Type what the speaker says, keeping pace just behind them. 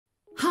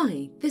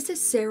Hi, this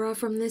is Sarah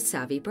from The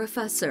Savvy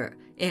Professor,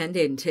 and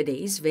in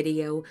today's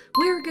video,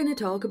 we're going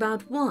to talk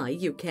about why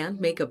you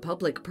can't make a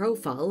public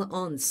profile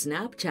on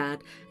Snapchat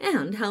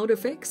and how to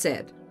fix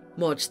it.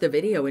 Watch the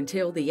video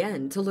until the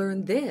end to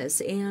learn this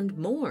and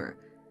more.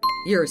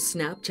 Your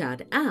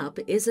Snapchat app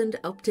isn't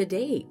up to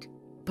date.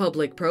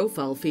 Public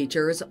profile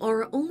features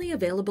are only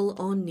available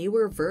on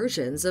newer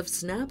versions of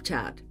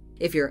Snapchat.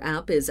 If your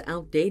app is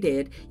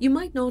outdated, you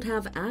might not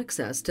have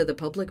access to the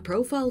public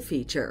profile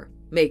feature.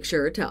 Make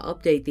sure to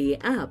update the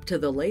app to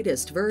the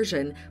latest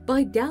version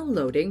by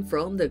downloading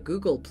from the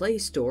Google Play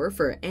Store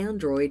for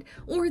Android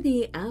or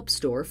the App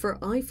Store for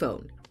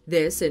iPhone.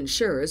 This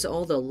ensures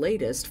all the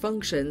latest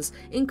functions,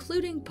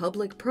 including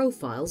public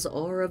profiles,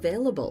 are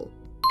available.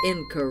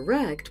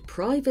 Incorrect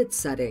private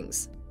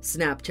settings.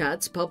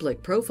 Snapchat's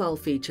public profile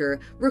feature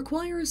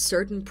requires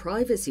certain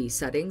privacy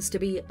settings to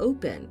be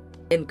open.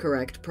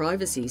 Incorrect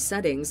privacy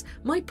settings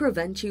might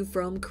prevent you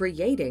from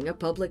creating a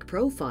public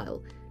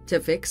profile. To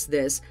fix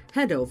this,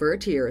 head over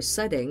to your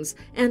settings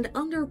and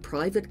under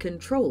Private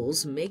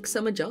Controls, make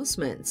some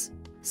adjustments.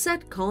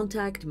 Set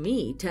Contact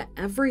Me to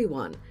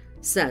everyone.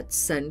 Set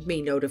Send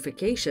Me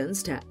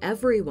Notifications to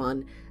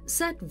everyone.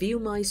 Set View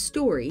My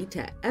Story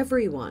to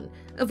everyone.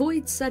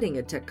 Avoid setting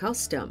it to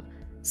custom.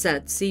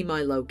 Set See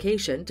My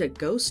Location to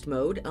Ghost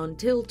Mode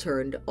until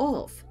turned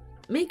off.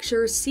 Make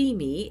sure See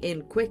Me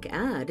in Quick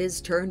Add is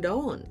turned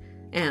on.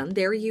 And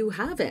there you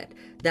have it.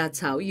 That's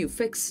how you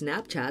fix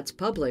Snapchat's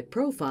public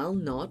profile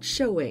not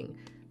showing.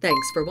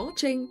 Thanks for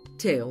watching.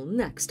 Till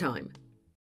next time.